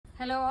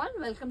Hello all,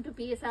 welcome to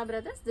PSR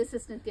Brothers. This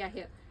is Nitya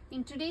here.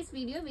 In today's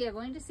video, we are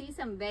going to see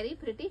some very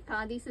pretty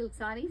Khadhisilk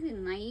sarees in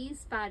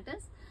nice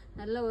patterns.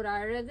 நல்ல ஒரு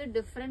அழகு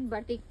different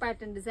batik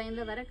pattern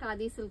designல வர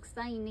Khadhisilks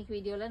தான் இன்னைக்கு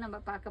வீடியோல நம்ம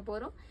பார்க்க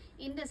போறோம்.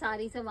 இந்த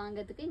sarees-ஐ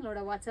வாங்குறதுக்கு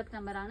எங்களோட வாட்ஸ்அப்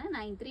நம்பரான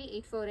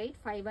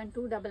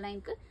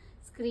 9384851299 க்கு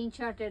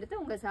ஸ்கிரீன்ஷாட்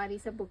எடுத்து உங்க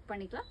sarees-ஐ புக்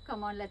பண்ணிக்கலாம்.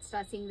 Come on, let's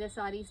start seeing the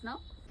sarees now.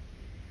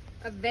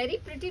 A very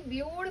pretty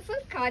beautiful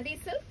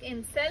Khadhisilk in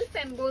self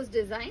embossed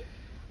design.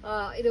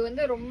 இது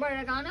வந்து ரொம்ப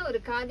அழகான ஒரு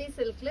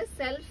Khadhisilkல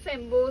செல்ஃப்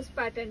எம்போஸ்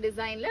பேட்டர்ன்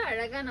டிசைன்ல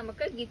அழகா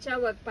நமக்கு கிச்சா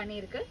வர்க்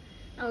பண்ணிருக்கு.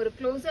 நான் ஒரு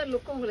க்ளோசர்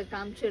லுக் உங்களுக்கு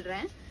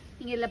காமிச்சிடுறேன்.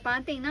 நீங்க இதுல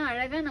பாத்தீங்கன்னா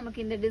அழகா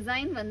நமக்கு இந்த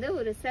டிசைன் வந்து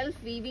ஒரு செல்ஃப்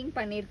வீவிங்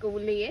பண்ணிருக்கு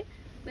உள்ளேயே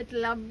with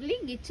lovely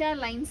Kichcha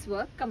lines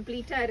work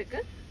கம்ப்ளீட்டா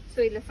இருக்கு. ஸோ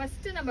இதுல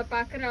ஃபர்ஸ்ட் நம்ம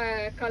பாக்குற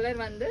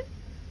கலர் வந்து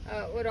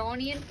ஒரு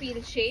ஆனியன்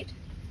பீல் ஷேட்.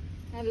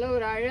 நல்ல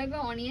ஒரு அழகு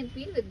onion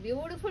feel with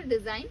beautiful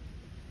design.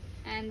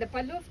 And the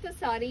pallu of the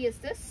saree is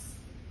this.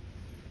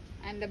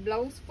 And the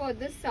blouse for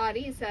this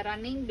saree is a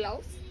running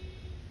blouse.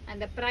 And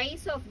the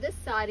price of this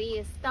saree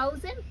is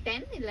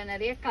 1010. Illa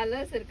nariya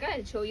colors irukku.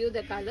 I'll show you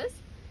the colors.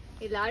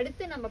 Idla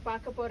aduthu nama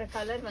paaka pora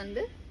color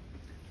vandu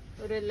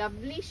oru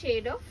lovely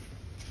shade of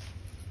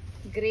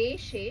grey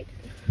shade.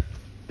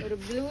 Oru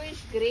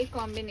bluish grey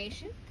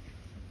combination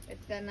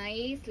with a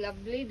nice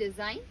lovely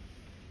design.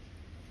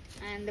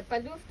 And the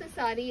pallu of the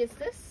saree is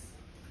this.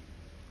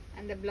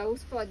 And the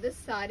blouse for this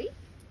saree.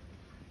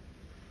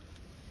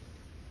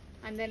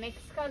 And the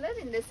next color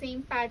in the same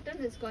pattern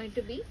is going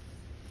to be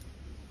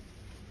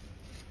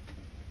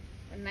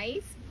a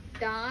nice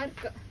dark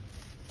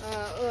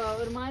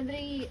or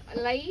madri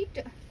light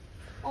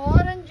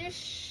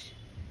orangish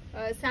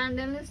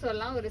sandal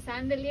solla or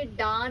sandal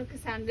dark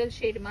sandal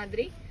shade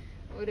madri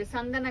or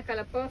sandana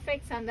color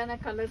perfect sandana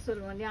color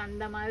solluvaanga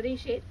andha madri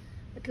shade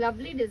with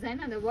lovely design.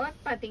 And the work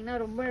pathina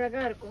romba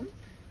alaga irukum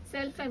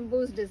self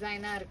embossed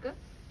design ah irukku.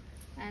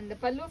 And the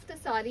pallu of the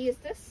saree is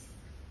this.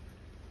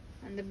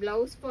 And the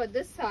blouse for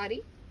this saree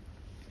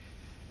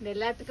the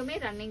ellathukkume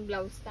running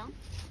blouse da.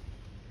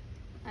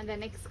 And the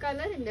next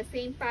color in the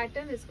same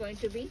pattern is going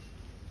to be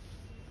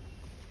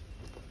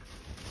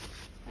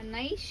a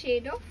nice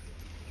shade of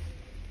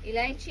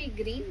elaichi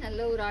green.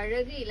 Nalla or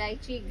alagu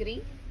elaichi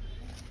green.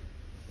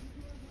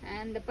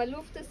 And the pallu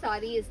of the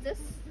saree is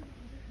this.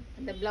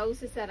 And the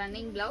blouse is a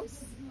running blouse.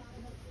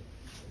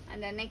 And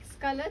the next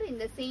color in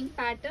the same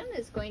pattern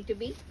is going to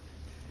be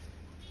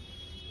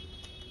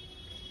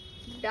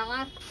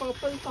dark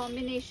purple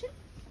combination,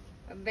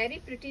 a very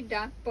pretty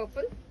dark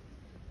purple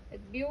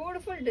with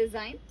beautiful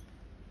design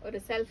or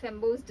a self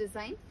embossed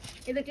design.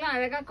 Idukla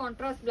alaga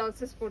contrast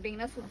blouses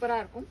pottingna super ah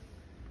irukum.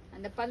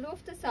 And the pallu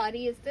of the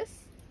saree is this.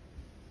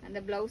 And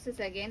the blouse is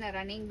again a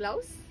running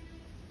blouse.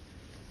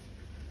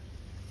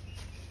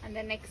 And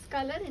the next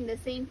color in the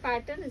same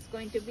pattern is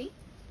going to be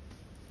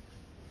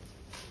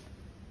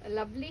a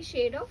lovely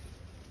shade of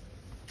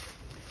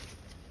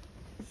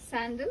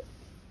sandal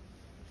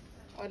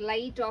or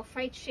light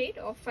off-white shade,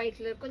 off-white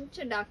la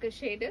koncha darker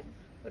shade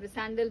or a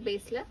sandal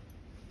base la.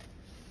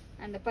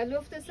 And the pallu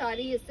of the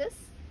saree is this.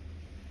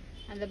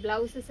 And the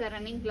blouse is a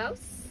running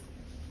blouse.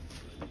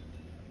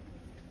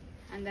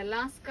 And the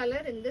last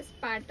color in this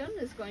pattern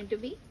is going to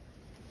be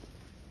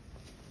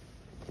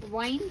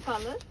wine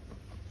color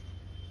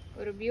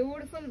or a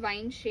beautiful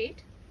wine shade.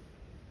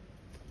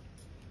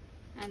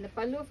 And the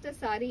pallu of the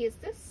saree is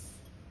this.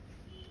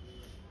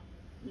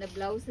 And the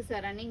blouse is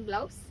a running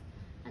blouse.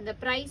 And the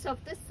price of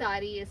this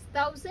saree is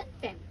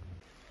 1010.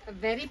 A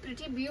very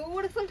pretty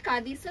beautiful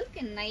Khadhisilk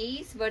in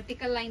nice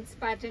vertical lines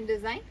pattern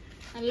design.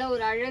 Nalla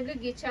or alagu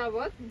gicha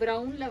work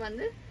brown la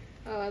vandu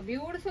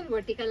beautiful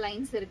vertical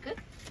lines irukku.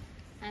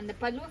 And the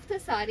pallu of the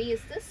saree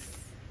is this.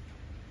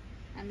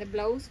 And the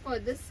blouse for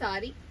this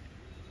saree.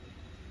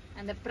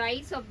 And the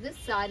price of this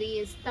saree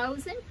is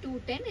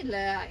 1210.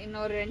 illa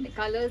innor rendu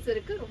colors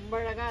irukku romba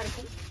alaga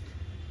irukum.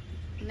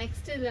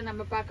 Next is the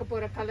number paaka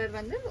pora color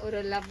vandu or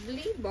a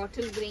lovely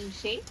bottle green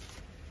shade,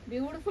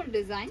 beautiful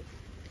design,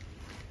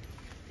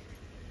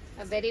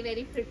 a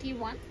very pretty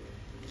one.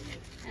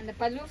 And the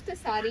pallu of the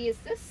saree is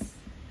this.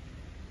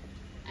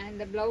 And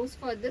the blouse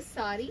for this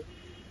saree.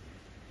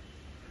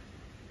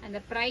 And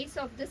the price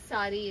of this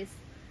saree is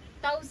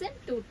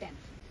 1210.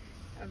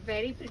 A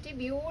very pretty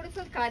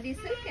beautiful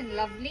Khadhisilk and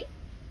lovely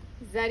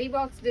zari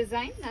box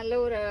design. Nalla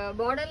or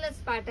borderless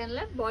pattern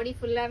la body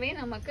full ave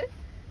namakku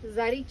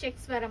zari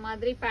checks vara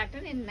madri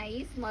pattern in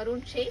nice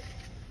maroon shade.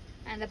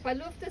 And the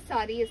pallu of the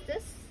saree is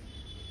this.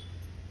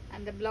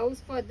 And the blouse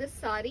for this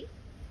saree.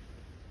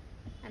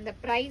 And the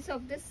price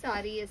of this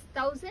saree is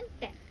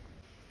 1010.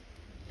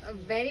 A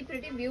very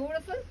pretty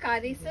beautiful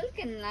Khadhisilk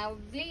and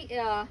lovely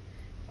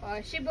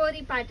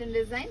shibori pattern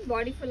design.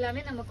 Body full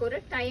ave namakku oru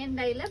tie and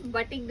dye la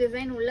batik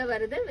design ulla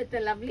varudhu with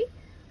a lovely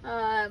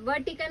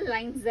vertical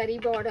lines zari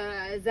border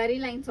zari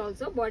lines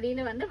also body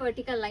la vanda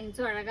vertical lines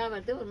alaga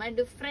varudhu or my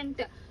different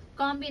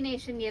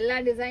combination எல்லா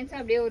designs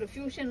அப்படியே ஒரு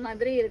fusion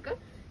மாதிரி இருக்கு.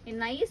 A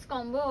nice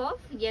combo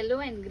of yellow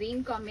and green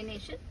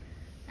combination.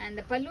 And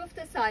the pallu of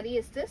the saree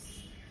is this.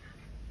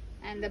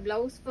 And the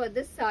blouse for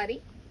this saree.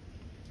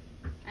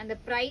 And the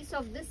price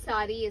of this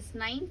saree is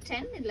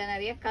 910. Idla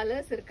nariya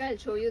colors irukku. I'll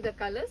show you the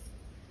colors.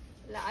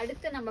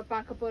 அடுத்து நம்ம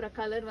பார்க்க போற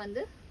colour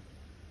வந்து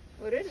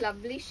ஒரு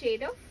lovely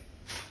shade of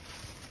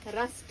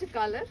rust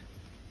color.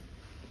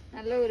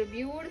 நல்ல ஒரு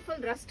beautiful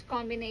rust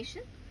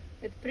combination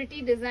with pretty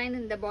design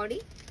in the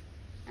body.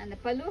 And the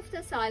pallu of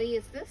the saree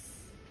is this.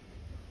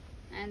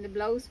 And the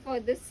blouse for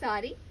this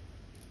saree.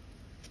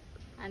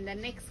 And the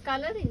next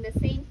color in the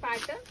same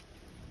pattern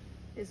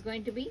is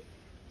going to be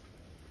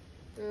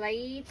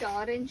light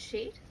orange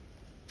shade.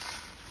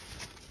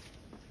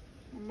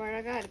 ரொம்ப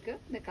அழகா இருக்கு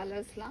இந்த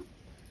கலர்ஸ்லாம்.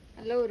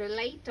 நல்ல ஒரு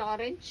light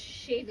orange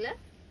shadeல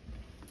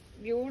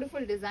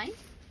beautiful design.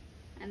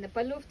 And the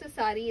pallu of the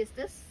saree is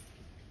this.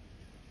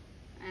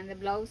 And the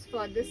blouse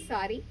for this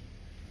saree.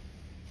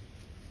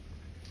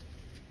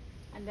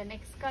 And the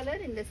next color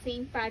in the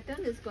same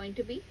pattern is going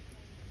to be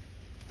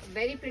a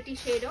very pretty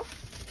shade of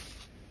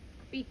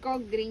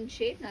peacock green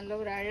shade. Nalla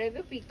or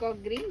alagu peacock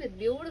green with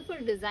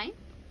beautiful design.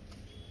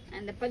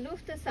 And the pallu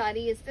of the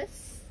saree is this.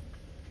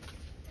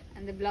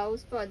 And the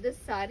blouse for this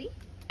saree.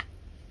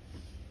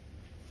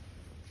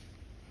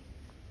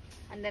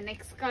 And the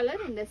next color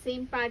in the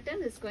same pattern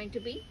is going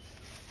to be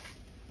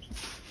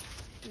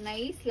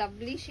nice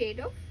lovely shade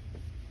of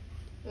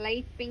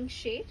light pink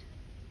shade.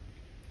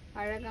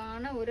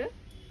 Alagana oru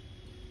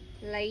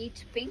light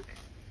pink,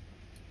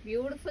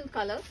 beautiful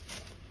color.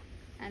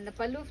 And the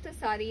pallu of the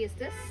saree is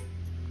this.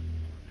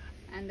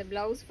 And the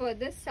blouse for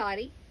this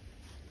saree.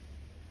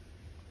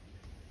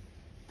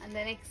 And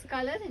the next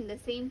color in the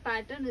same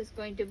pattern is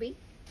going to be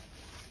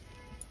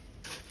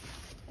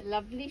a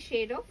lovely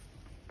shade of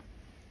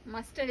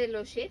mustard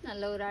yellow shade.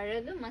 Nalla or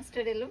alagu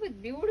mustard yellow with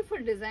beautiful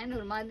design.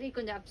 Or madri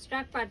konja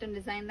abstract pattern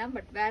design da,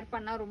 but wear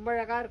panna romba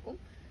alaga irukum.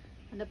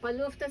 And the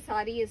pallu of the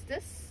saree is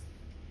this.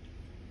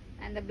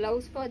 And the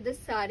blouse for this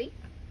saree.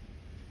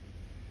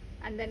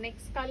 And the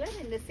next color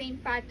in the same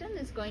pattern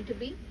is going to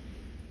be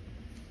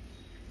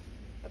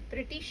a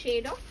pretty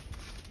shade of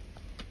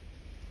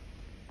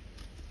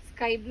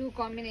sky blue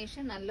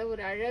combination. Nalla or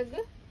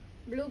alagu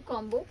blue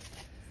combo.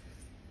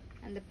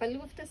 And the pallu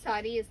of the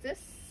saree is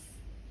this.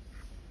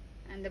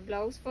 And the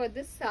blouse for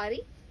this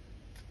saree.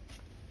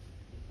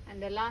 And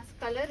the last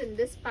color in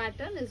this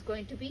pattern is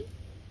going to be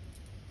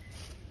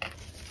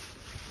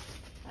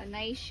a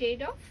nice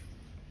shade of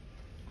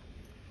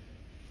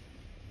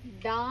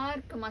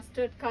dark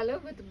mustard color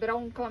with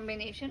brown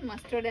combination,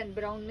 mustard and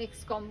brown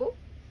mix combo.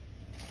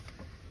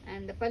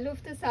 And the pallu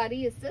of the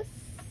saree is this.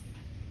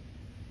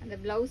 And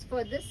the blouse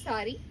for this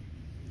saree.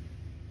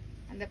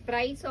 And the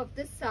price of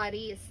this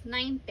saree is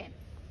 910.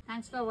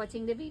 Thanks for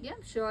watching the video.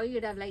 I'm sure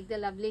you'd have liked the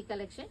lovely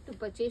collection. To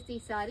purchase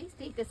these sarees,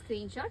 take a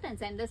screenshot and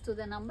send us to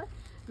the number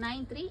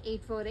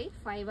 93848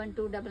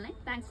 51299.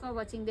 Thanks for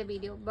watching the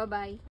video. Bye bye.